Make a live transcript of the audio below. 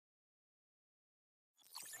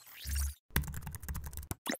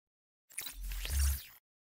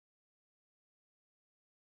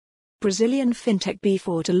Brazilian Fintech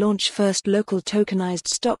BEE4 to launch first local tokenized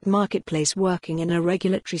stock marketplace working in a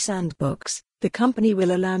regulatory sandbox. The company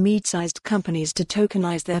will allow mid-sized companies to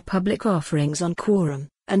tokenize their public offerings on Quorum,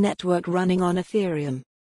 a network running on Ethereum.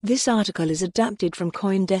 This article is adapted from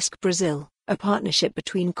CoinDesk Brazil, a partnership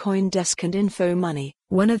between CoinDesk and InfoMoney,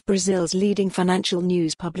 one of Brazil's leading financial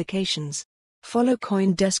news publications. Follow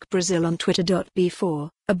CoinDesk Brazil on Twitter. BEE4,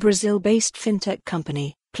 a Brazil-based fintech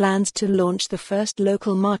company, plans to launch the first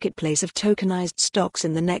local marketplace of tokenized stocks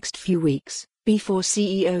in the next few weeks, BEE4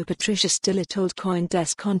 CEO Patricia Stiller told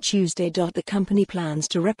CoinDesk on Tuesday. The company plans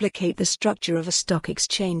to replicate the structure of a stock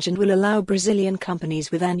exchange and will allow Brazilian companies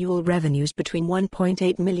with annual revenues between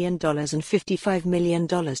 $1.8 million and $55 million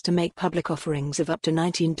to make public offerings of up to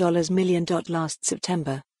 $19 million. Last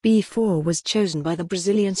September, BEE4 was chosen by the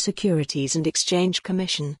Brazilian Securities and Exchange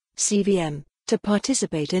Commission, CVM, to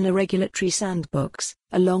participate in a regulatory sandbox,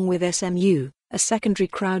 along with SMU, a secondary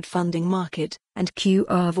crowdfunding market, and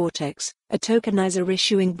QR Vortex, a tokenizer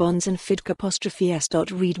issuing bonds and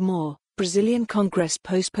FIDC''S. Read more. Brazilian Congress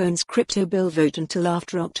postpones crypto bill vote until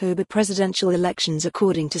after October presidential elections.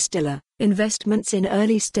 According to Stiller, investments in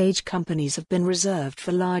early-stage companies have been reserved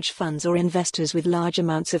for large funds or investors with large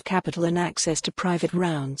amounts of capital and access to private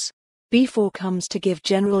rounds. BEE4 comes to give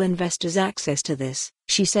general investors access to this,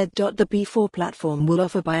 she said. The BEE4 platform will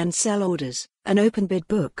offer buy and sell orders, an open bid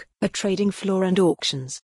book, a trading floor and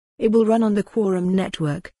auctions. It will run on the Quorum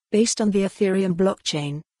network, based on the Ethereum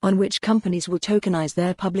blockchain, on which companies will tokenize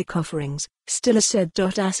their public offerings, Stiller said.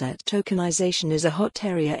 Asset tokenization is a hot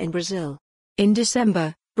area in Brazil. In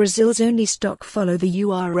December, Brazil's only stock. Follow the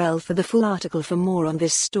URL for the full article. For more on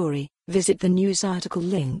this story, visit the news article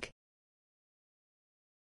link.